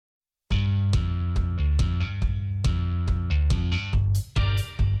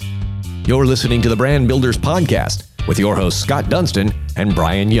You're listening to the Brand Builders Podcast with your hosts Scott Dunston and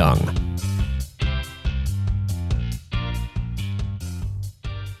Brian Young.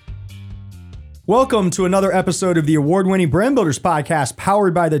 Welcome to another episode of the award-winning Brand Builders Podcast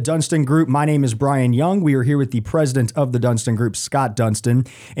powered by the Dunston Group. My name is Brian Young. We are here with the president of the Dunston Group, Scott Dunston,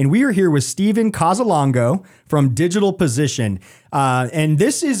 and we are here with Stephen Cozzolongo from Digital Position. And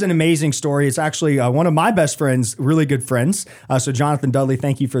this is an amazing story. It's actually one of my best friends, really good friends. So Jonathan Dudley,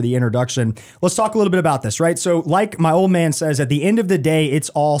 thank you for the introduction. Let's talk a little bit about this, right? So like my old man says, at the end of the day, it's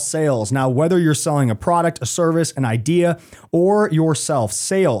all sales. Now, whether you're selling a product, a service, an idea, or yourself,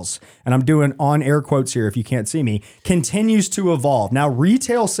 sales, and I'm doing on air quotes here if you can't see me, continues to evolve. Now,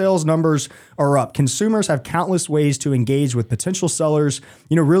 retail sales numbers are up. Consumers have countless ways to engage with potential sellers,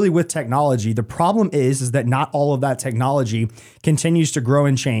 really with technology. The problem is that not all of that technology continues to grow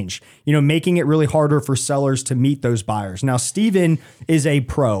and change, making it really harder for sellers to meet those buyers. Now, Stephen is a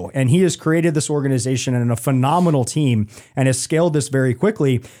pro, and he has created this organization and a phenomenal team and has scaled this very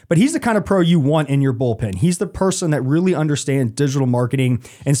quickly, but he's the kind of pro you want in your bullpen. He's the person that really understands digital marketing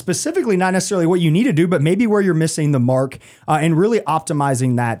and specifically not necessarily what you need to do, but maybe where you're missing the mark and really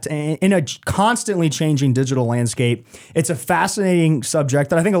optimizing that in a constantly changing digital landscape. It's a fascinating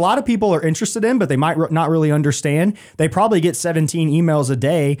subject that I think a lot of people are interested in, but they might not really understand. They probably get 17 emails a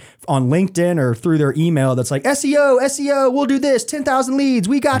day on LinkedIn or through their email that's like, SEO, we'll do this, 10,000 leads,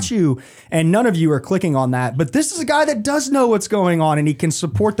 we got you. And none of you are clicking on that. But this is a guy that does know what's going on and he can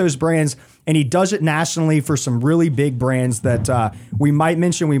support those brands. And he does it nationally for some really big brands that we might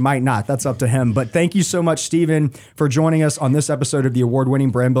mention, we might not. That's up to him. But thank you so much, Stephen, for joining us on this episode of the award-winning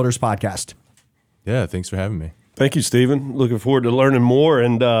Brand Builders Podcast. Yeah, thanks for having me. Thank you, Stephen. Looking forward to learning more.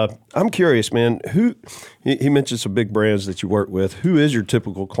 And I'm curious, man, he mentioned some big brands that you work with. Who is your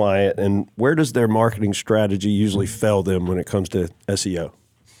typical client and where does their marketing strategy usually fail them when it comes to SEO?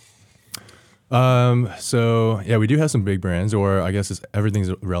 We do have some big brands, or I guess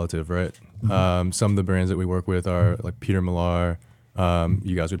everything's relative, right? Mm-hmm. Some of the brands that we work with are like Peter Millar.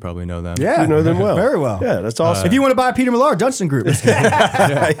 You guys would probably know them. Yeah, you know them well. Very well. Yeah, that's awesome. If you want to buy Peter Millar, Dunston Group, let's go.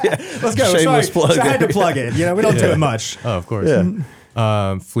 Let's go. Shameless plug. So I had to plug it. We don't do it much. Oh, of course.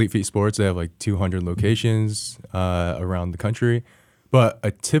 Yeah. Fleet Feet Sports, they have like 200 locations around the country. But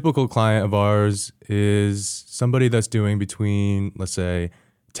a typical client of ours is somebody that's doing between, let's say,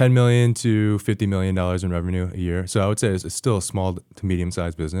 $10 million to $50 million in revenue a year. So I would say it's still a small to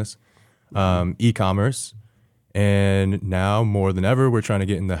medium-sized business. E-commerce. And now more than ever, we're trying to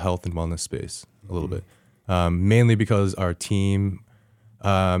get in the health and wellness space a little bit, mainly because our team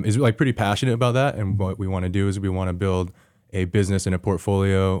is like pretty passionate about that. And what we want to do is we want to build a business and a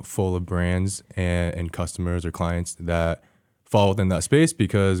portfolio full of brands and customers or clients that fall within that space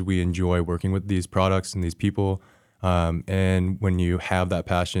because we enjoy working with these products and these people. And when you have that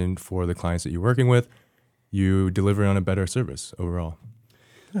passion for the clients that you're working with, you deliver on a better service overall.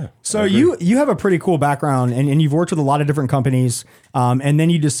 Yeah, so you have a pretty cool background and you've worked with a lot of different companies and then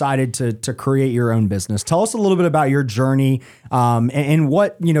you decided to create your own business. Tell us a little bit about your journey and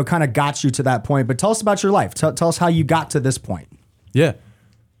what, kind of got you to that point, but tell us about your life. Tell us how you got to this point. Yeah.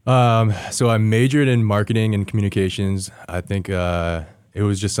 So I majored in marketing and communications. I think it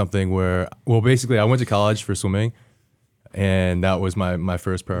was just something where, basically I went to college for swimming. And that was my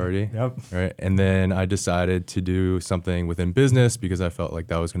first priority. Yep. Right. And then I decided to do something within business because I felt like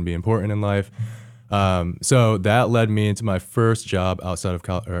that was going to be important in life. So that led me into my first job outside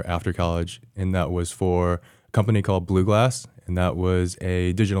of after college. And that was for a company called Blue Glass. And that was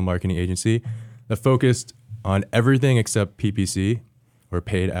a digital marketing agency that focused on everything except PPC or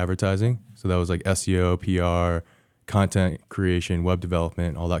paid advertising. So that was like SEO, PR, content creation, web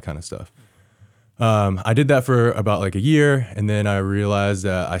development, all that kind of stuff. I did that for about like a year, and then I realized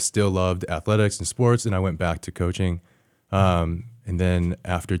that I still loved athletics and sports, and I went back to coaching. And then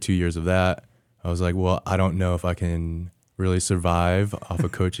after 2 years of that, I was like, well, I don't know if I can really survive off a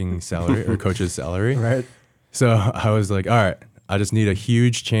coaching salary or coach's salary. Right. So I was like, all right, I just need a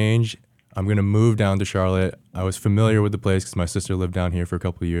huge change. I'm going to move down to Charlotte. I was familiar with the place because my sister lived down here for a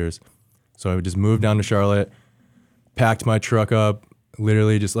couple of years. So I would just move down to Charlotte, packed my truck up,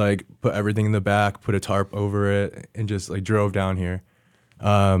 literally just like put everything in the back, put a tarp over it, and just like drove down here.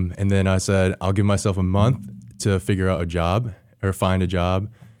 And then I said, I'll give myself a month to figure out a job or find a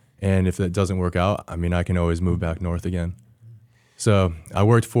job. And if that doesn't work out, I can always move back north again. So I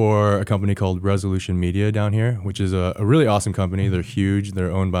worked for a company called Resolution Media down here, which is a really awesome company. They're huge.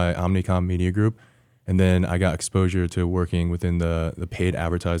 They're owned by Omnicom Media Group. And then I got exposure to working within the paid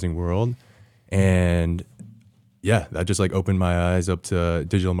advertising world. And yeah, that just like opened my eyes up to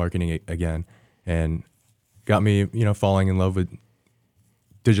digital marketing again and got me, falling in love with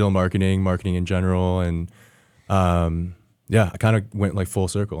digital marketing in general, and I kind of went like full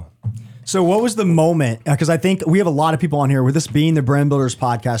circle. So what was the moment? Because I think we have a lot of people on here with this being the Brand Builders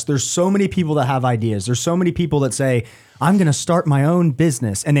podcast. There's so many people that have ideas. There's so many people that say, I'm going to start my own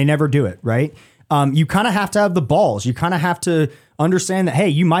business, and they never do it, right? You kind of have to have the balls. You kind of have to understand that, hey,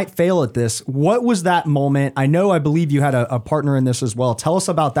 you might fail at this. What was that moment? I believe you had a partner in this as well. Tell us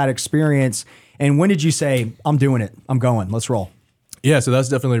about that experience. And when did you say, I'm doing it, I'm going, let's roll? Yeah, so that's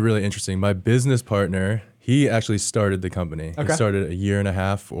definitely really interesting. My business partner, he actually started the company. Okay. He started a year and a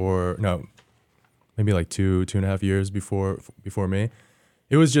half, or no, maybe like 2.5 years before me.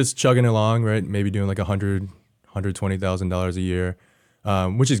 It was just chugging along, right? Maybe doing like $120,000 a year,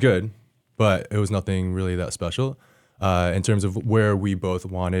 which is good, but it was nothing really that special in terms of where we both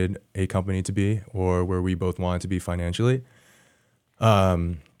wanted a company to be or where we both wanted to be financially.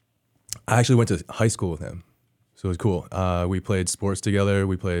 I actually went to high school with him, so it was cool. We played sports together.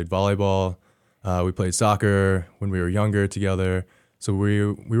 We played volleyball. We played soccer when we were younger together. So we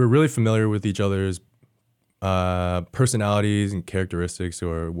were really familiar with each other's personalities and characteristics,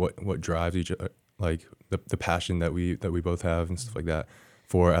 or what drives each other, like the passion that we both have and stuff like that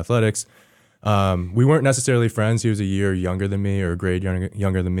for athletics. We weren't necessarily friends. He was a year younger than me, or a grade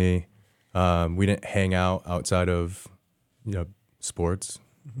younger than me. We didn't hang out outside of sports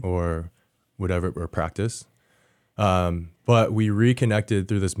or whatever, or practice. But we reconnected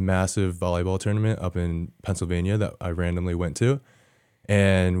through this massive volleyball tournament up in Pennsylvania that I randomly went to.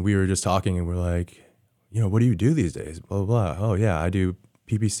 And we were just talking, and we're like, what do you do these days? Blah, blah, blah. Oh, yeah, I do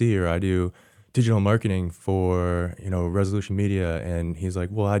PPC, or I do digital marketing for, Resolution Media. And he's like,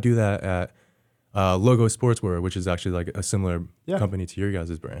 well, I do that at Logo Sportswear, which is actually like a similar company to your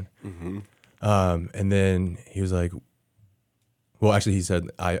guys' brand. Mm-hmm. And then he was like, well, actually, he said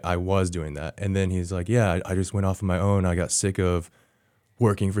I was doing that. And then he's like, yeah, I just went off on my own. I got sick of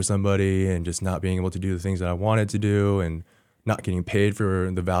working for somebody and just not being able to do the things that I wanted to do and not getting paid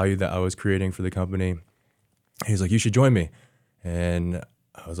for the value that I was creating for the company. He's like, you should join me. And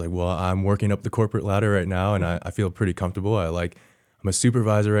I was like, well, I'm working up the corporate ladder right now, and I feel pretty comfortable. I'm a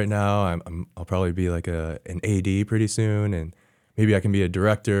supervisor right now. I'll probably be like an AD pretty soon, and maybe I can be a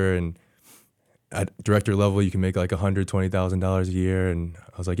director, and at director level, you can make like $120,000 a year. And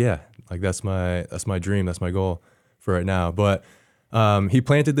I was like, yeah, like that's my dream. That's my goal for right now. But he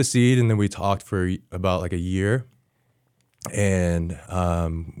planted the seed, and then we talked for about like a year, and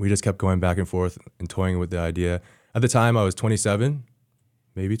we just kept going back and forth and toying with the idea. At the time, I was 27,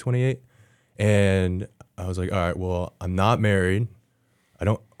 maybe 28. And I was like, all right, well, I'm not married. I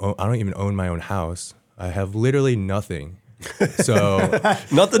don't even own my own house. I have literally nothing. So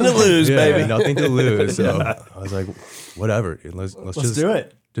nothing to lose, baby. Nothing to lose. So I was like, whatever, dude. Let's just do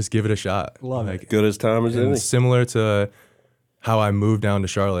it. Just give it a shot. Love it. Good as time as any. Similar to how I moved down to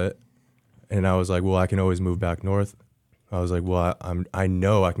Charlotte, and I was like, well, I can always move back north. I was like, well, I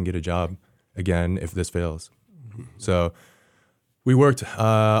know I can get a job again if this fails. Mm-hmm. So we worked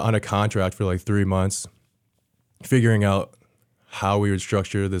on a contract for like 3 months, figuring out how we would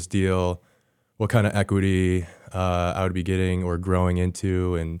structure this deal, what kind of equity I would be getting or growing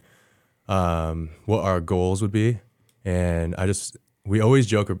into, and what our goals would be. And we always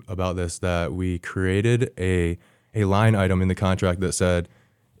joke about this, that we created a line item in the contract that said,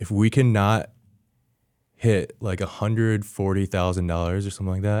 if we cannot hit like $140,000 or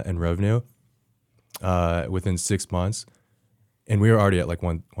something like that in revenue within 6 months, and we were already at like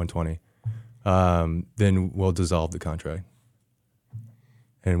 120, then we'll dissolve the contract.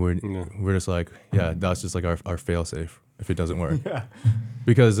 And we're just like, yeah, that's just like our fail safe if it doesn't work. Yeah.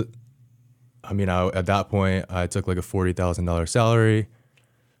 Because at that point I took like a $40,000 salary.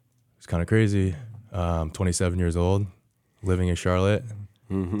 It's kind of crazy. 27 years old, living in Charlotte,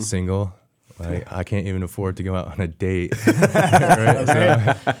 single. Like, I can't even afford to go out on a date.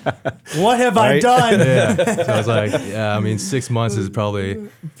 Right? So, what have I done? Yeah. So I was like, 6 months is probably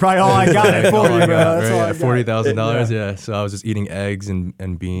all I got it for you, bro. That's all I got. $40,000. Yeah. So I was just eating eggs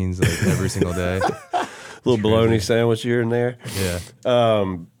and beans like every single day. A little bologna sandwich here and there. Yeah.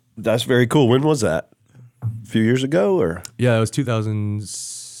 That's very cool. When was that? A few years ago, or? Yeah, it was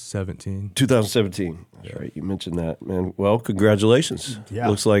 2017. 2017. That's right. You mentioned that, man. Well, congratulations. Yeah.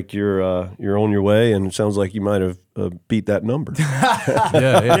 Looks like you're on your way, and it sounds like you might have beat that number.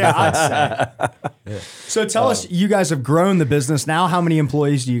 Yeah, I'd say. Yeah. So tell us, you guys have grown the business now. How many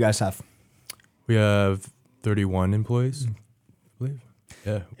employees do you guys have? We have 31 employees, I believe.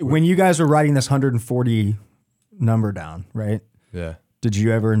 Yeah. When you guys were writing this 140 number down, right? Yeah. Did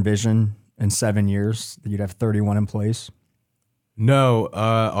you ever envision in 7 years that you'd have 31 employees? No,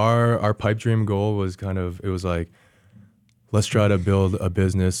 our pipe dream goal was it was like, let's try to build a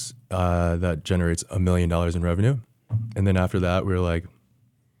business that generates $1 million in revenue. And then after that, we were like,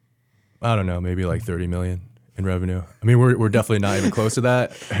 I don't know, maybe like 30 million in revenue. I mean, we're definitely not even close to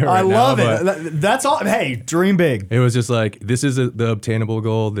that. Right I love now, it. That's all. Hey, dream big. It was just like, this is the obtainable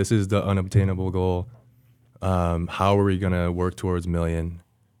goal. This is the unobtainable goal. How are we going to work towards $1 million?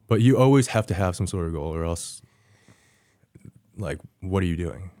 But you always have to have some sort of goal, or else, like, what are you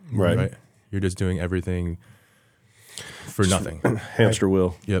doing? Right. You're just doing everything for nothing. Hamster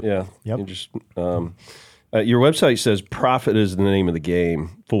wheel. Yep. Yeah. Yep. You just, your website says profit is the name of the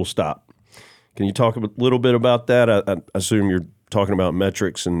game, full stop. Can you talk a little bit about that? I assume you're talking about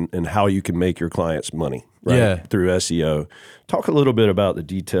metrics and how you can make your clients money, right? Yeah. Through SEO. Talk a little bit about the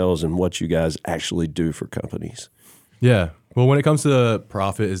details and what you guys actually do for companies. Yeah. Well, when it comes to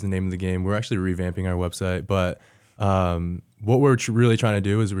profit is the name of the game, we're actually revamping our website. But what we're really trying to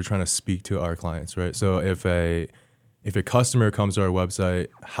do is we're trying to speak to our clients, right? So if a customer comes to our website,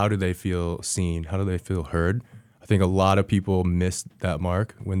 how do they feel seen? How do they feel heard? I think a lot of people miss that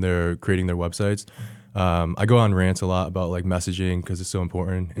mark when they're creating their websites. I go on rants a lot about like messaging because it's so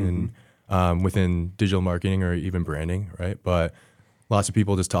important in within digital marketing or even branding, right? But lots of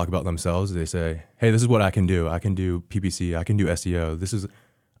people just talk about themselves. They say, hey, this is what I can do. I can do PPC. I can do SEO.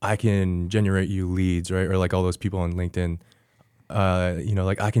 I can generate you leads, right? Or like all those people on LinkedIn,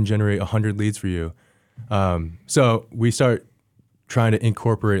 like I can generate 100 leads for you. So we start trying to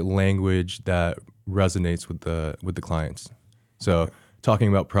incorporate language that resonates with the clients. So talking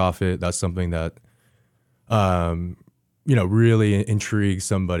about profit, that's something that, really intrigues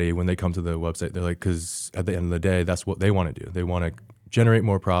somebody when they come to the website. They're like, because at the end of the day, that's what they want to do. They want to generate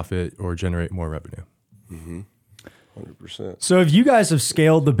more profit or generate more revenue. 100%. So if you guys have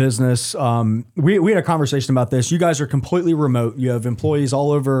scaled the business, we had a conversation about this. You guys are completely remote. You have employees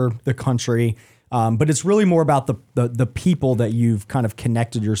all over the country, but it's really more about the people that you've kind of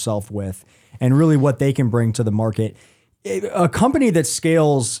connected yourself with and really what they can bring to the market. A company that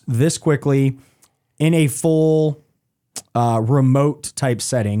scales this quickly in a full remote type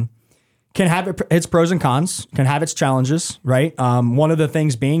setting can have its pros and cons, can have its challenges, right? One of the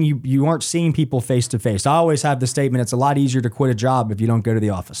things being you aren't seeing people face to face. I always have the statement, it's a lot easier to quit a job if you don't go to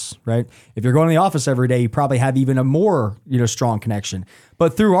the office, right? If you're going to the office every day, you probably have even a more strong connection.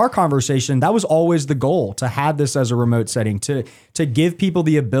 But through our conversation, that was always the goal, to have this as a remote setting, to give people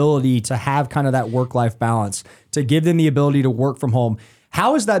the ability to have kind of that work-life balance, to give them the ability to work from home.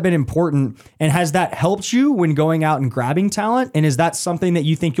 How has that been important, and has that helped you when going out and grabbing talent? And is that something that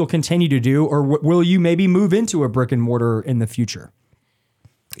you think you'll continue to do, or will you maybe move into a brick and mortar in the future?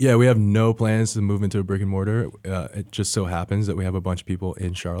 Yeah, we have no plans to move into a brick and mortar. It just so happens that we have a bunch of people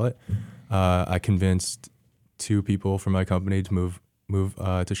in Charlotte. I convinced 2 people from my company to move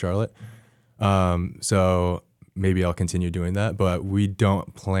to Charlotte. So maybe I'll continue doing that, but we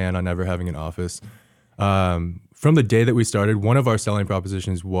don't plan on ever having an office. From the day that we started, one of our selling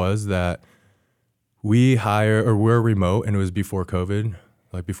propositions was that we're remote, and it was before COVID,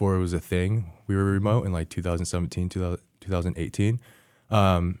 like before it was a thing. We were remote in like 2017, 2018.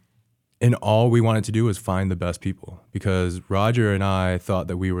 And all we wanted to do was find the best people, because Roger and I thought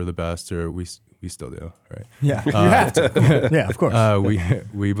that we were the best, or we still do, right? Yeah, you have to. Yeah, of course.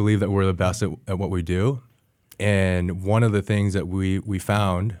 We believe that we're the best at what we do. And one of the things that we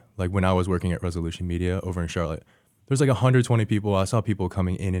found, like when I was working at Resolution Media over in Charlotte, there's like 120 people. I saw people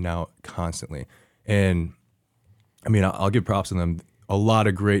coming in and out constantly. And I mean, I'll give props to them. A lot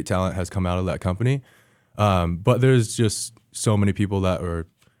of great talent has come out of that company. But there's just so many people that are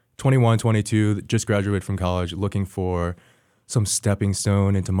 21, 22, that just graduated from college looking for some stepping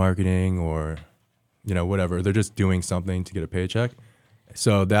stone into marketing or, whatever. They're just doing something to get a paycheck.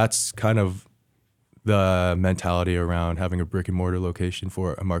 So that's kind of the mentality around having a brick and mortar location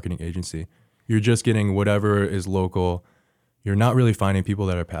for a marketing agency. You're just getting whatever is local. You're not really finding people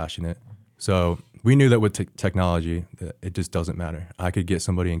that are passionate. So we knew that with technology, that it just doesn't matter. I could get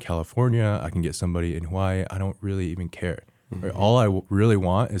somebody in California. I can get somebody in Hawaii. I don't really even care. Mm-hmm. Right? All I really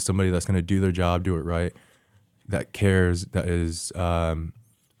want is somebody that's going to do their job, do it right, that cares, that is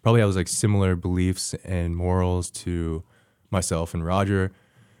probably has like similar beliefs and morals to myself and Roger,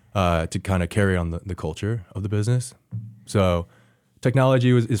 to kind of carry on the culture of the business. So technology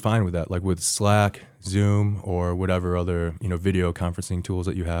is fine with that, like with Slack, Zoom, or whatever other video conferencing tools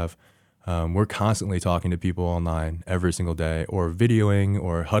that you have. We're constantly talking to people online every single day, or videoing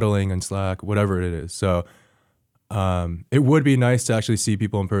or huddling in Slack, whatever it is. So it would be nice to actually see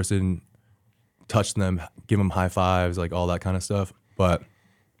people in person, touch them, give them high fives, like all that kind of stuff. But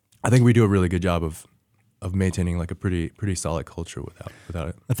I think we do a really good job of of maintaining like a pretty solid culture without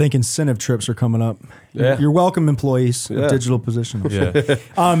it. I think incentive trips are coming up. Yeah. You're welcome, employees of Digital Positionals.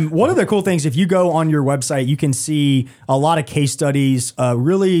 Yeah. One of the cool things, if you go on your website, you can see a lot of case studies,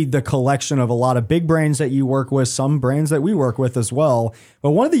 really the collection of a lot of big brands that you work with, some brands that we work with as well.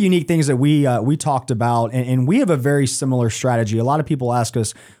 But one of the unique things that we talked about, and we have a very similar strategy. A lot of people ask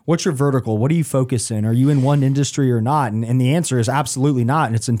us, what's your vertical? What do you focus in? Are you in one industry or not? And the answer is absolutely not.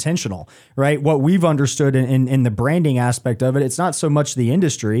 And it's intentional, right? What we've understood in the branding aspect of it, it's not so much the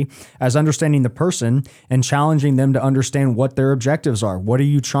industry as understanding the person and challenging them to understand what their objectives are. What are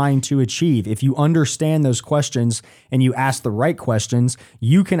you trying to achieve? If you understand those questions and you ask the right questions,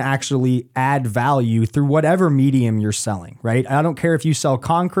 you can actually add value through whatever medium you're selling, right? I don't care if you sell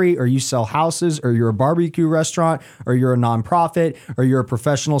concrete or you sell houses or you're a barbecue restaurant or you're a nonprofit or you're a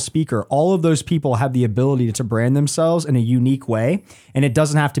professional speaker. All of those people have the ability to brand themselves in a unique way. And it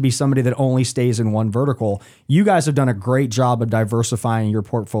doesn't have to be somebody that only stays in one vertical. You guys have done a great job of diversifying your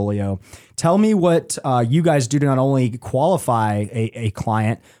portfolio. Tell me what you guys do to not only qualify a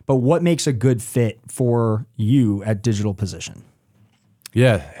client, but what makes a good fit for you at Digital Position.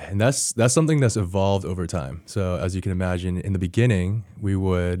 Yeah, and that's something that's evolved over time. So as you can imagine, in the beginning,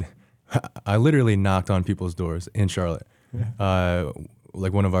 I literally knocked on people's doors in Charlotte.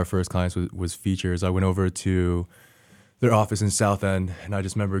 Like one of our first clients was Features. I went over to their office in South End, and I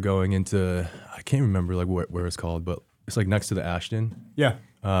just remember going into, I can't remember like where it's called, but it's like next to the Ashton. Yeah.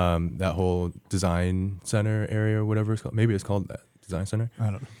 That whole design center area or whatever it's called. Maybe it's called that. Design Center?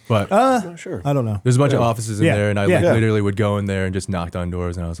 I don't know. But Not sure. I don't know. there's a bunch of offices in there, and I literally would go in there and just knock on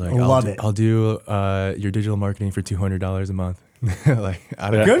doors, and I was like, I'll do your digital marketing for $200 a month. Like,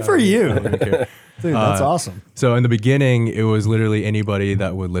 Good for you. I don't really care. Dude, that's awesome. So in the beginning, it was literally anybody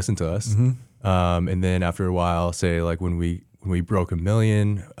that would listen to us. And then after a while, say like when we broke 1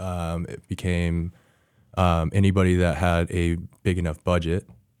 million, it became anybody that had a big enough budget,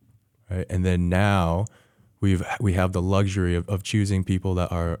 right? And then now we have the luxury of choosing people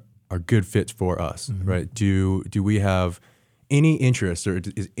that are good fits for us, right? Do we have any interest, or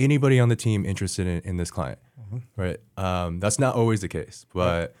is anybody on the team interested in this client, right? That's not always the case,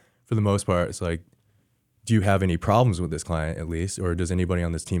 but for the most part, it's like, do you have any problems with this client at least, or does anybody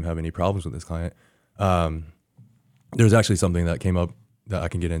on this team have any problems with this client? There's actually something that came up that I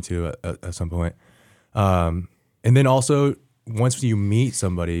can get into at some point. And then also, once you meet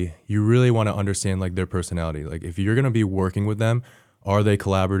somebody, you really want to understand like their personality. Like if you're going to be working with them, are they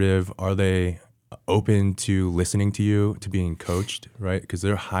collaborative? Are they open to listening to you, to being coached, right? Because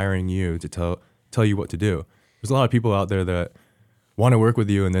they're hiring you to tell you what to do. There's a lot of people out there that want to work with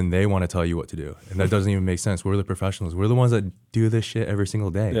you and then they want to tell you what to do. And that doesn't even make sense. We're the professionals. We're the ones that do this shit every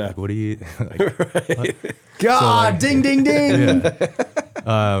single day. Yeah. Like, what do you... Like, God, ding, ding, ding.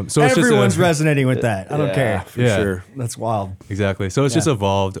 so it's Everyone's just resonating with that. I don't care. For sure. That's wild. Exactly. So it's just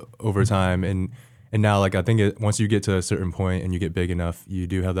evolved over time. And now, like, I think once you get to a certain point and you get big enough, you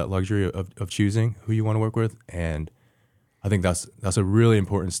do have that luxury of choosing who you want to work with. And I think that's a really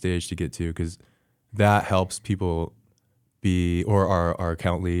important stage to get to, because that helps people be, or our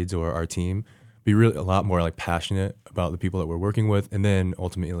account leads or our team, be really a lot more like passionate about the people that we're working with. And then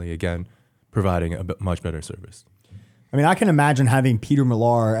ultimately, again, providing a much better service. I mean, I can imagine having Peter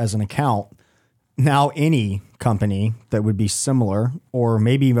Millar as an account. Now, any company that would be similar, or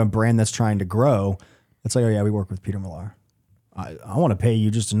maybe even a brand that's trying to grow, it's like, oh yeah, we work with Peter Millar. I want to pay you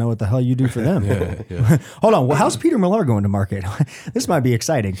just to know what the hell you do for them. Hold on. Well, how's Peter Millar going to market? This might be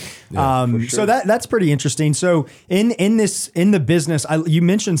exciting. So that's pretty interesting. So in the business, you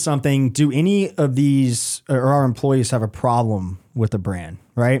mentioned something. Do any of these or our employees have a problem with the brand,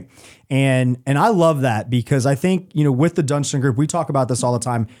 right? And I love that, because I think, with the Dunstan Group, we talk about this all the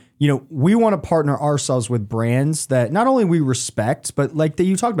time. We want to partner ourselves with brands that not only we respect, but like that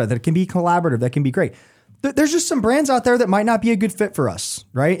you talked about, that it can be collaborative, that can be great. There's just some brands out there that might not be a good fit for us,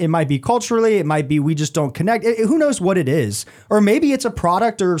 right? It might be culturally, it might be we just don't connect. Who knows what it is? Or maybe it's a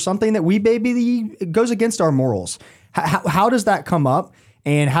product or something that it goes against our morals. How does that come up?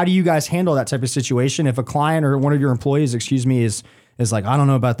 And how do you guys handle that type of situation? If a client or one of your employees, is like, I don't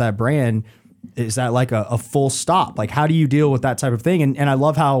know about that brand, is that like a full stop? Like, how do you deal with that type of thing? And I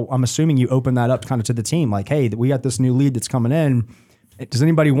love how I'm assuming you open that up kind of to the team. Like, hey, we got this new lead that's coming in. Does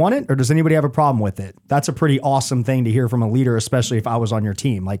anybody want it, or does anybody have a problem with it? That's a pretty awesome thing to hear from a leader, especially if I was on your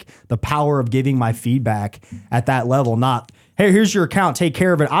team. Like, the power of giving my feedback at that level, not, hey, here's your account, take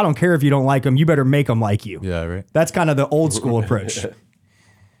care of it. I don't care if you don't like them. You better make them like you. Yeah, right. That's kind of the old school approach.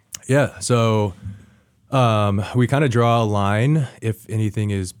 Yeah. So we kind of draw a line if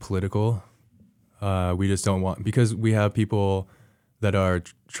anything is political. We just don't want, because we have people that are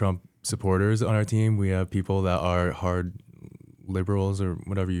Trump supporters on our team. We have people that are hard liberals or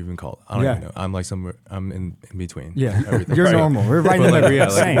whatever you even call it. I don't even know. I'm like somewhere. I'm in between. Yeah, everything. you're normal. We're right in the middle.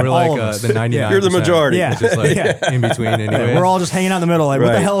 We're like the 99%. You're the majority. Yeah. Just like in between anyway. We're all just hanging out in the middle. Like,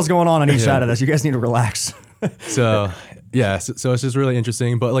 what the hell is going on each side of this? You guys need to relax. So it's just really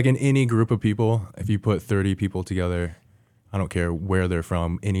interesting. But like in any group of people, if you put 30 people together, I don't care where they're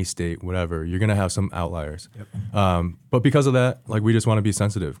from, any state, whatever, you're gonna have some outliers. Yep. But because of that, like we just want to be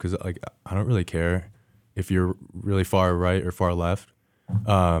sensitive because like I don't really care if you're really far right or far left,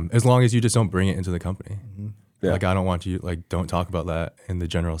 as long as you just don't bring it into the company. Mm-hmm. Yeah. Like I don't want you don't talk about that in the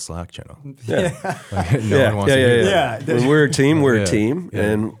general Slack channel. Yeah, like, no one wants to do that. When we're a team, we're a team,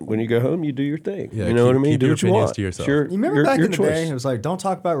 and when you go home, you do your thing. Yeah, you know what I mean? Keep do your what you want. To yourself. You remember back in the choice. day, it was like, don't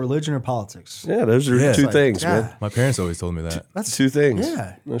talk about religion or politics. Yeah, those are two things, man. My parents always told me that. That's two things.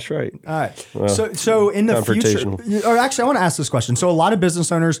 Yeah, that's right. All right. Well, so in the future, or actually, I want to ask this question. So a lot of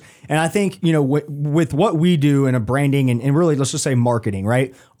business owners, and I think with what we do in a branding and really let's just say marketing,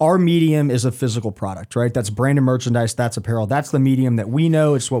 right? Our medium is a physical product, right? That's branded merchandise. That's apparel. That's the medium that we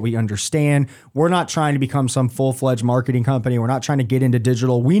know. It's what we understand. We're not trying to become some full-fledged marketing company. We're not trying to get into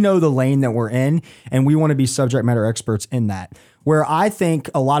digital. We know the lane that we're in, and we want to be subject matter experts in that. Where I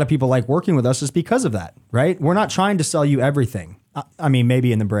think a lot of people like working with us is because of that, right? We're not trying to sell you everything. I mean,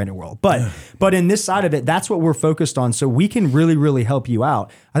 maybe in the branded world, but in this side of it, that's what we're focused on. So we can really, really help you out.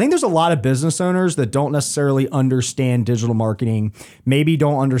 I think there's a lot of business owners that don't necessarily understand digital marketing, maybe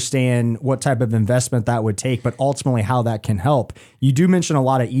don't understand what type of investment that would take, but ultimately how that can help. You do mention a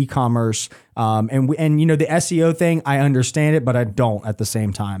lot of e-commerce, and the SEO thing, I understand it, but I don't at the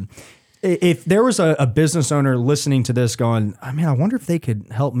same time. If there was a business owner listening to this going, I wonder if they could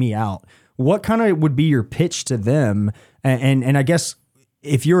help me out. What kind of would be your pitch to them? And I guess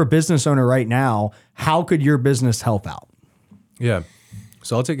if you're a business owner right now, how could your business help out? Yeah.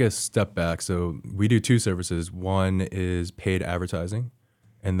 So I'll take a step back. So we do two services. One is paid advertising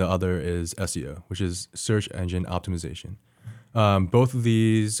and the other is SEO, which is search engine optimization. Both of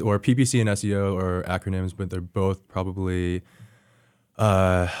these, or PPC and SEO, are acronyms, but they're both probably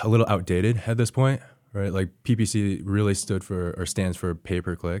a little outdated at this point, right? Like PPC really stands for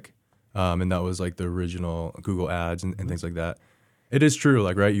pay-per-click. And that was like the original Google ads and things like that. It is true,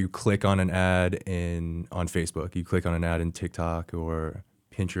 like, right, you click on an ad on Facebook, you click on an ad in TikTok or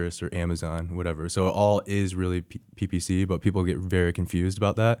Pinterest or Amazon, whatever. So it all is really PPC, but people get very confused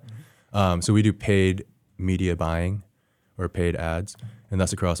about that. So we do paid media buying or paid ads, and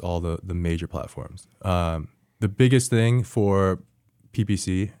that's across all the major platforms. The biggest thing for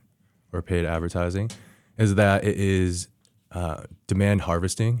PPC or paid advertising is that it is demand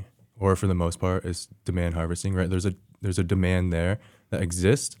harvesting. Or for the most part, it's demand harvesting, right? There's a demand there that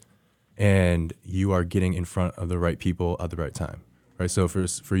exists, and you are getting in front of the right people at the right time, right? So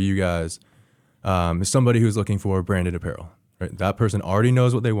for you guys, somebody who's looking for branded apparel, right? That person already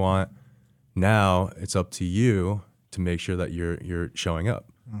knows what they want. Now it's up to you to make sure that you're showing up,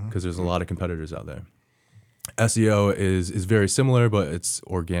 because there's a lot of competitors out there. SEO is very similar, but it's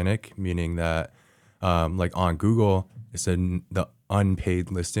organic, meaning that like on Google, it said the unpaid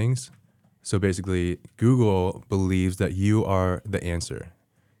listings. So basically, Google believes that you are the answer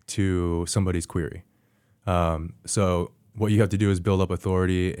to somebody's query. So what you have to do is build up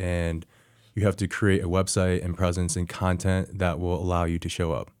authority, and you have to create a website and presence and content that will allow you to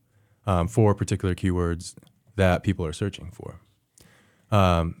show up for particular keywords that people are searching for.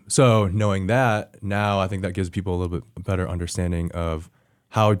 So knowing that, now I think that gives people a little bit better understanding of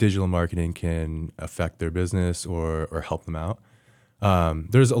how digital marketing can affect their business or help them out.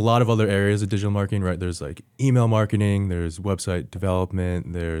 There's a lot of other areas of digital marketing, right? There's like email marketing, there's website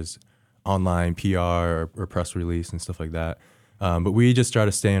development, there's online PR or press release and stuff like that. But we just try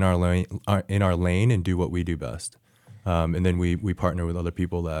to stay in our lane and do what we do best. And then we partner with other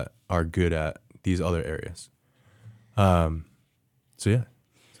people that are good at these other areas. So yeah,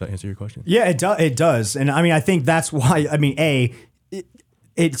 does that answer your question? Yeah, it does. And I think that's why,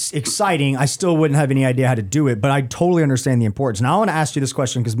 it's exciting. I still wouldn't have any idea how to do it, but I totally understand the importance. Now I want to ask you this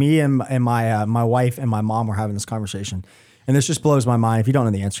question because me and my wife and my mom were having this conversation, and this just blows my mind. If you don't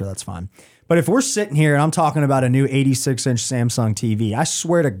know the answer, that's fine. But if we're sitting here and I'm talking about a new 86-inch Samsung TV, I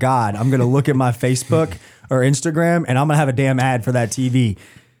swear to God, I'm going to look at my Facebook or Instagram and I'm going to have a damn ad for that TV.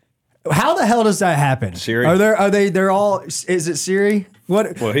 How the hell does that happen? Siri. They're all, is it Siri?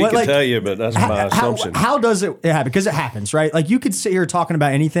 Well, he can tell you, but that's my assumption. How does it happen? Because it happens, right? Like you could sit here talking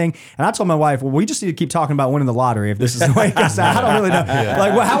about anything, and I told my wife, well, we just need to keep talking about winning the lottery if this is the way it goes. I don't really know.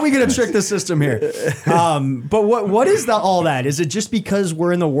 Like, how are we going to trick the system here? But what is all that? Is it just because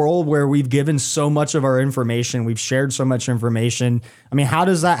we're in the world where we've given so much of our information, we've shared so much information? I mean, how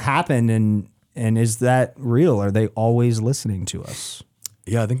does that happen? And is that real? Are they always listening to us?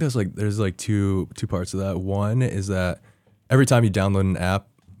 Yeah, I think there's two parts of that. One is that every time you download an app,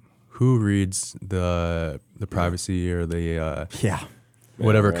 who reads the privacy or the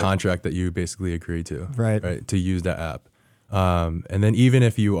whatever contract that you basically agree to, right, to use that app. And then even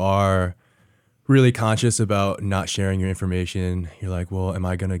if you are really conscious about not sharing your information, you're like, well, am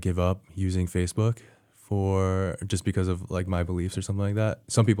I going to give up using Facebook for just because of like my beliefs or something like that?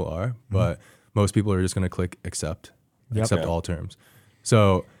 Some people are, but most people are just going to click accept all terms.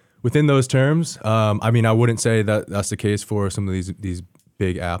 So within those terms, I mean, I wouldn't say that that's the case for some of these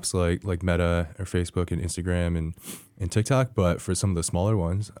big apps like Meta or Facebook and Instagram and TikTok, but for some of the smaller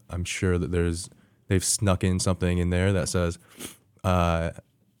ones, I'm sure that they've snuck in something in there that says, I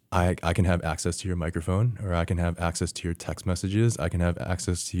can have access to your microphone, or I can have access to your text messages, I can have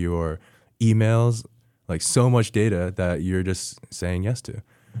access to your emails, like so much data that you're just saying yes to.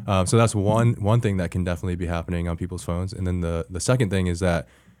 So that's one thing that can definitely be happening on people's phones. And then the second thing is that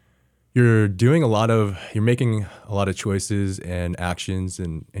you're making a lot of choices and actions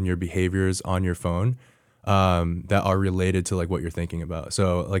and your behaviors on your phone that are related to like what you're thinking about.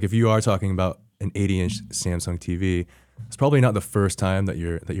 So like if you are talking about an 80-inch Samsung TV, it's probably not the first time that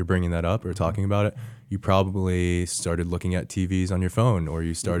you're bringing that up or talking about it. You probably started looking at TVs on your phone, or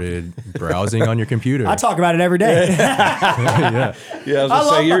you started browsing on your computer. I talk about it every day. Yeah, I was gonna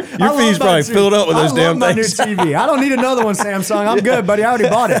say your feed's probably filled up with those damn things. I love my new TV. I don't need another one, Samsung. I'm good, buddy. I already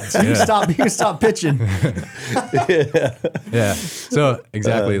bought it. So you can stop pitching. Yeah. So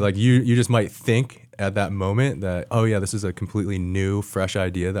exactly, like you just might think at that moment that, oh yeah, this is a completely new, fresh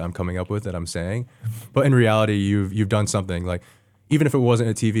idea that I'm coming up with that I'm saying, but in reality, you've done something. Like even if it wasn't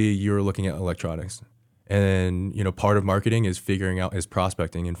a TV, you were looking at electronics. And part of marketing is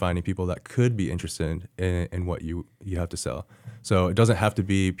prospecting and finding people that could be interested in what you have to sell. So it doesn't have to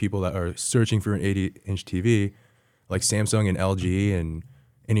be people that are searching for an 80-inch TV, like Samsung and LG and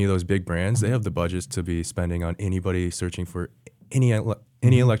any of those big brands. They have the budgets to be spending on anybody searching for any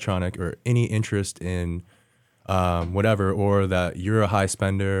electronic or any interest in whatever, or that you're a high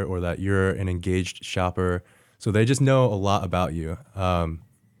spender or that you're an engaged shopper. So they just know a lot about you.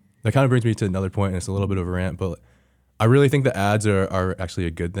 That kind of brings me to another point, and it's a little bit of a rant, but I really think the ads are actually a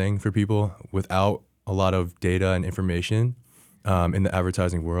good thing for people. Without a lot of data and information in the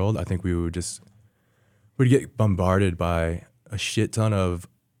advertising world, I think we'd get bombarded by a shit ton of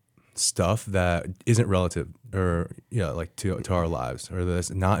stuff that isn't relative or like to our lives, or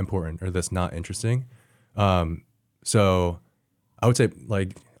that's not important, or that's not interesting. So I would say,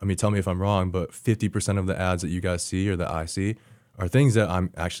 like, I mean, tell me if I'm wrong, but 50% of the ads that you guys see or that I see are things that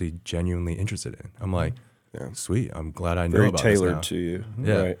I'm actually genuinely interested in. I'm like, sweet, I'm glad I know about this now. Very tailored to you,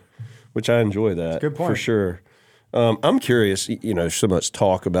 right? Which I enjoy that. Good point. For sure. I'm curious, so much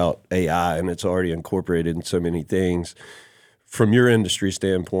talk about AI, and it's already incorporated in so many things. From your industry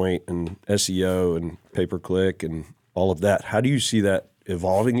standpoint and SEO and pay-per-click and all of that, how do you see that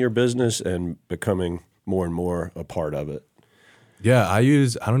evolving your business and becoming more and more a part of it? Yeah, I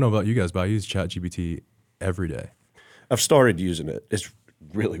don't know about you guys, but I use ChatGPT every day. I've started using it. It's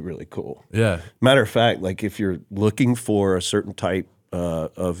really, really cool. Yeah. Matter of fact, like if you're looking for a certain type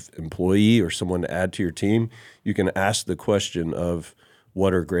of employee or someone to add to your team, you can ask the question of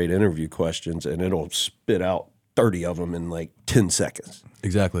what are great interview questions, and it'll spit out 30 of them in like 10 seconds.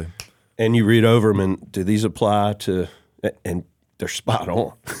 Exactly. And you read over them, and do these apply to, and they're spot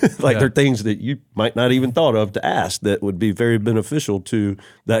on. They're things that you might not even thought of to ask that would be very beneficial to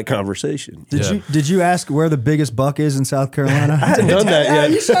that conversation. Did you ask where the biggest buck is in South Carolina? I haven't done that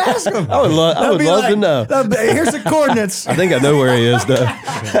yet. You should ask him. I would love to know. Here's the coordinates. I think I know where he is, though.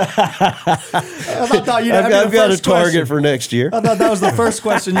 I've got a target for next year. I thought that was the first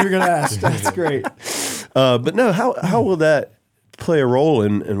question you were going to ask. That's great. But no, how will that play a role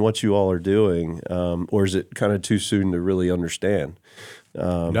in what you all are doing, or is it kind of too soon to really understand?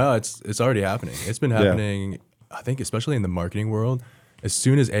 No, it's already happening. It's been happening, I think, especially in the marketing world. As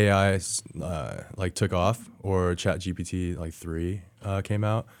soon as AI took off, or ChatGPT 3 came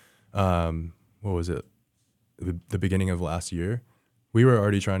out, what was it? The beginning of last year, we were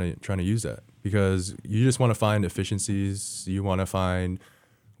already trying to use that, because you just want to find efficiencies. You want to find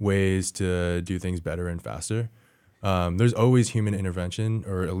ways to do things better and faster. There's always human intervention,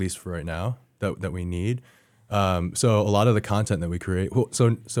 or at least for right now, that we need. So a lot of the content that we create,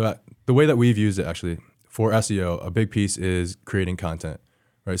 the way that we've used it actually for SEO, a big piece is creating content,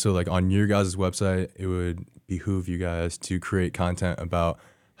 right? So like on your guys' website, it would behoove you guys to create content about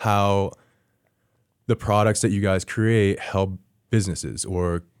how the products that you guys create help businesses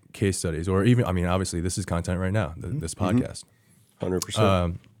or case studies, or even, I mean, obviously this is content right now, this podcast.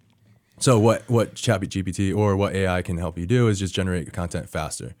 100%. So what ChatGPT or what AI can help you do is just generate content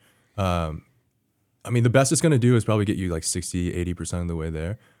faster. I mean, the best it's going to do is probably get you like 60, 80% of the way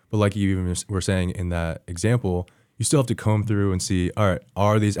there. But like you even were saying in that example, you still have to comb through and see, all right,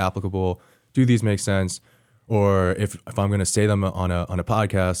 are these applicable? Do these make sense? Or if I'm going to say them on a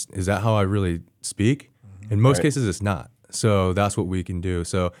podcast, is that how I really speak? In most cases, it's not. So that's what we can do.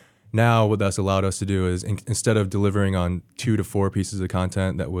 So now what that's allowed us to do is instead of delivering on 2 to 4 pieces of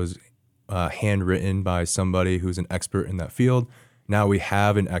content that was handwritten by somebody who's an expert in that field, now we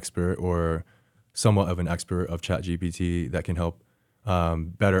have an expert or somewhat of an expert of ChatGPT that can help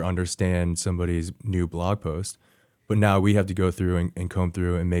better understand somebody's new blog post. But now we have to go through and comb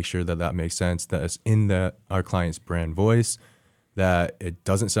through and make sure that that makes sense, that it's in our client's brand voice, that it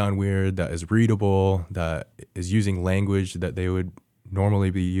doesn't sound weird, that is readable, that is using language that they would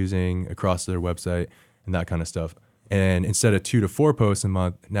normally be using across their website and that kind of stuff. And instead of 2 to 4 posts a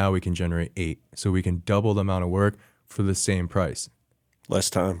month, now we can generate 8. So we can double the amount of work for the same price. Less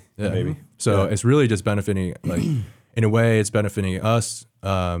time, maybe. So it's really just benefiting, like in a way, it's benefiting us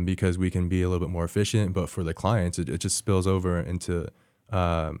because we can be a little bit more efficient. But for the clients, it just spills over into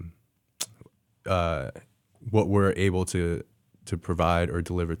what we're able to provide or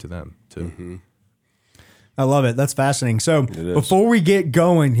deliver to them too. I love it. That's fascinating. So before we get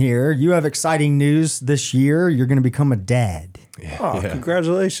going here, you have exciting news this year. You're going to become a dad.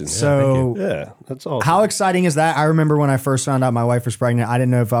 Congratulations. So that's awesome. how exciting is that? I remember when I first found out my wife was pregnant, I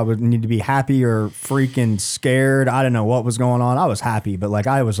didn't know if I would need to be happy or freaking scared. I didn't know what was going on. I was happy, but like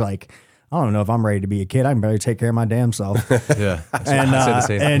I was like, I don't know if I'm ready to be a kid. I can barely take care of my damn self. Yeah.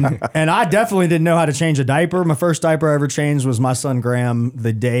 And I definitely didn't know how to change a diaper. My first diaper I ever changed was my son Graham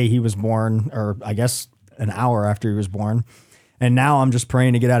the day he was born, or I guess an hour after he was born. And now I'm just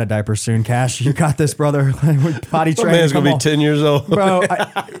praying to get out of diapers soon. Cash, you got this, brother. Potty training. Man's going to be 10 years old. Bro,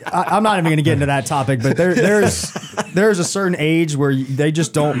 I'm not even going to get into that topic, but there's a certain age where they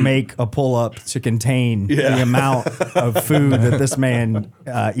just don't make a pull-up to contain the amount of food that this man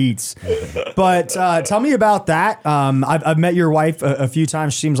eats. But tell me about that. I've met your wife a few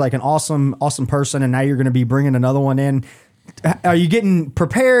times. She seems like an awesome person, and now you're going to be bringing another one in. Are you getting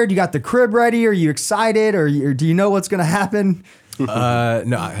prepared? You got the crib ready? Are you excited? Or do you know what's going to happen?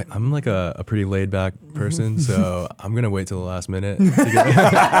 No, I'm like a pretty laid back person, so I'm going to wait till the last minute. You'll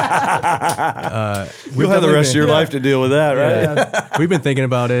have the rest of your life to deal with that, right? Yeah. We've been thinking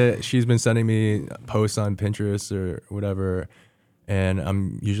about it. She's been sending me posts on Pinterest or whatever, and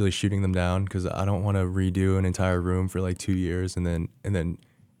I'm usually shooting them down because I don't want to redo an entire room for like 2 years and then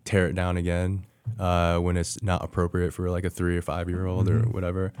tear it down again. When it's not appropriate for like a 3 or 5 year old or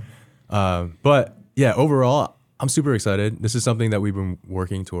whatever. But yeah, overall, I'm super excited. This is something that we've been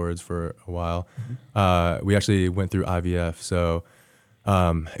working towards for a while. We actually went through IVF, so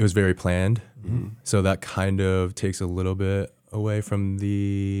it was very planned. So that kind of takes a little bit away from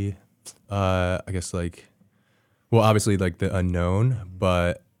the, I guess obviously like the unknown,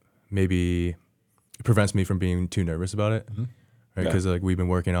 but maybe it prevents me from being too nervous about it. Right, because like we've been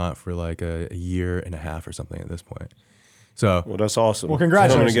working on it for like a year and a half or something at this point. So well, that's awesome. Well,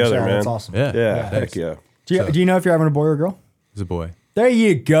 congratulations, together, Sarah. man. That's awesome. Yeah, heck yeah. Do you know if you're having a boy or a girl? It's a boy. There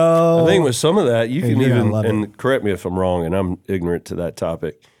you go. I think with some of that, you can you're gonna even, love it. and correct me if I'm wrong, and I'm ignorant to that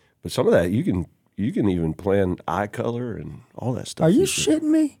topic, but some of that you can even plan eye color and all that stuff. Are you shitting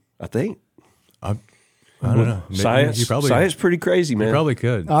me? I think. I don't know. Science pretty crazy, man. You probably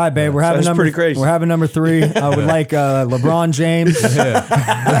could. All right, babe. We're having That's pretty crazy. We're having number 3. I would like LeBron James.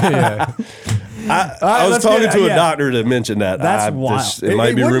 Yeah. I was talking to a doctor to mention that. That's wild. It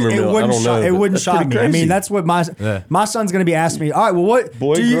might be rumor mill. I don't know. It wouldn't shock me. I mean, that's what my son's going to be asking me. All right, well, what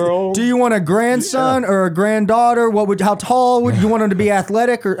girl? Do you want a grandson or a granddaughter? How tall would you want him to be?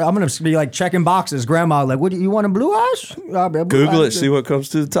 Athletic, or I'm going to be like checking boxes. Grandma, like, what do you want? A blue eyes? Google it. See what comes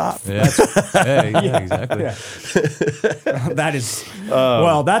to the top. Yeah, exactly. Yeah. That is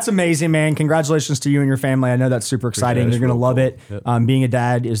well. That's amazing, man. Congratulations to you and your family. I know that's super exciting. You're going to love it. Yep. Being a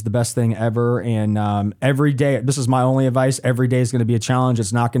dad is the best thing ever. And every day, this is my only advice. Every day is going to be a challenge.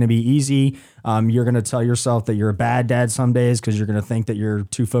 It's not going to be easy. You're going to tell yourself that you're a bad dad some days because you're going to think that you're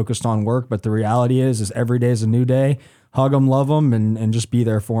too focused on work. But the reality is every day is a new day. hug them, love them, and just be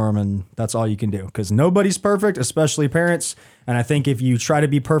there for them. And that's all you can do, because nobody's perfect, especially parents. And I think if you try to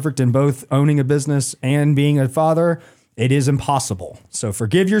be perfect in both owning a business and being a father, it is impossible. So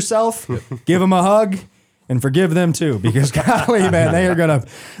forgive yourself, give them a hug, and forgive them too, because golly, man, they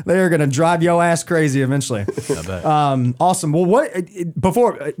are gonna drive your ass crazy eventually. Awesome. Well,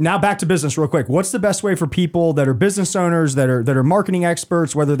 now back to business real quick. What's the best way for people that are business owners, that are marketing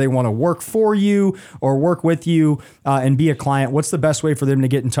experts, whether they want to work for you or work with you and be a client? What's the best way for them to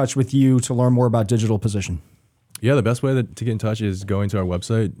get in touch with you to learn more about Digital Position? Yeah, the best way to get in touch is going to our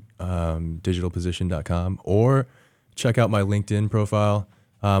website, digitalposition.com, or check out my LinkedIn profile.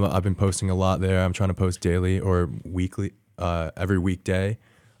 I've been posting a lot there. I'm trying to post daily or weekly, every weekday.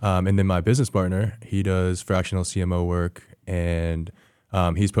 And then my business partner, he does fractional CMO work, and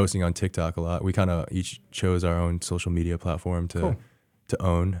he's posting on TikTok a lot. We kind of each chose our own social media platform to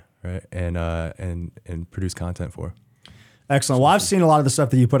own, right? And produce content for. Excellent. Well, I've seen a lot of the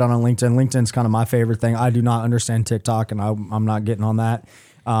stuff that you put on LinkedIn. LinkedIn's kind of my favorite thing. I do not understand TikTok, and I'm not getting on that.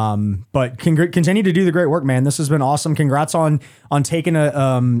 But continue to do the great work, man. This has been awesome. Congrats on taking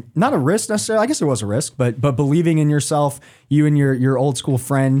not a risk necessarily. I guess it was a risk, but believing in yourself, you and your old school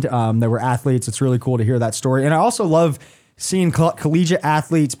friend, that were athletes. It's really cool to hear that story. And I also love seeing collegiate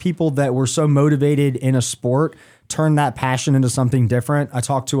athletes, people that were so motivated in a sport, turn that passion into something different. I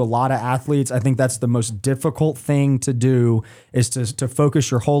talk to a lot of athletes. I think that's the most difficult thing to do, is to focus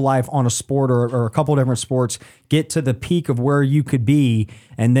your whole life on a sport or a couple of different sports, get to the peak of where you could be,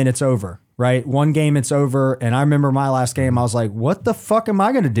 and then it's over, right? One game, it's over. And I remember my last game, I was like, what the fuck am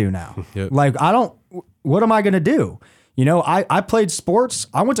I going to do now? Yep. Like, what am I going to do? You know, I played sports.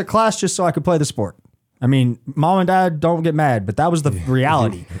 I went to class just so I could play the sport. I mean, mom and dad, don't get mad, but that was the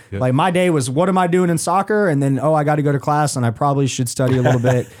reality. Yep. Like, my day was, what am I doing in soccer? And then, I got to go to class, and I probably should study a little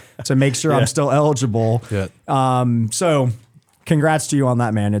bit to make sure I'm still eligible. Yeah. So congrats to you on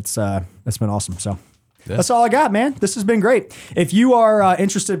that, man. It's been awesome. So that's all I got, man. This has been great. If you are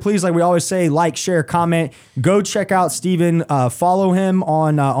interested, please, like we always say, like, share, comment. Go check out Steven. Follow him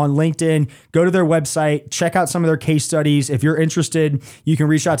on LinkedIn. Go to their website. Check out some of their case studies. If you're interested, you can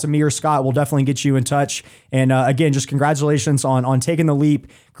reach out to me or Scott. We'll definitely get you in touch. And again, just congratulations on taking the leap,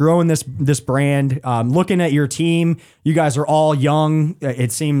 growing this brand. Looking at your team, you guys are all young.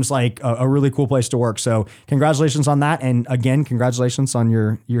 It seems like a really cool place to work. So congratulations on that. And again, congratulations on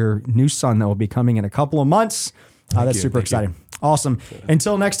your new son that will be coming in a couple of months. That's super exciting. Awesome.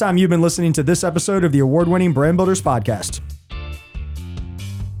 Until next time, you've been listening to this episode of the award-winning Brand Builders Podcast.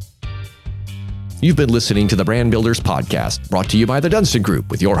 You've been listening to the Brand Builders Podcast, brought to you by the Dunston Group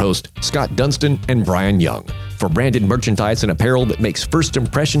with your host, Scott Dunston and Brian Young. For branded merchandise and apparel that makes first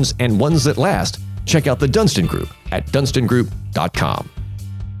impressions and ones that last, check out the Dunston Group at dunstongroup.com.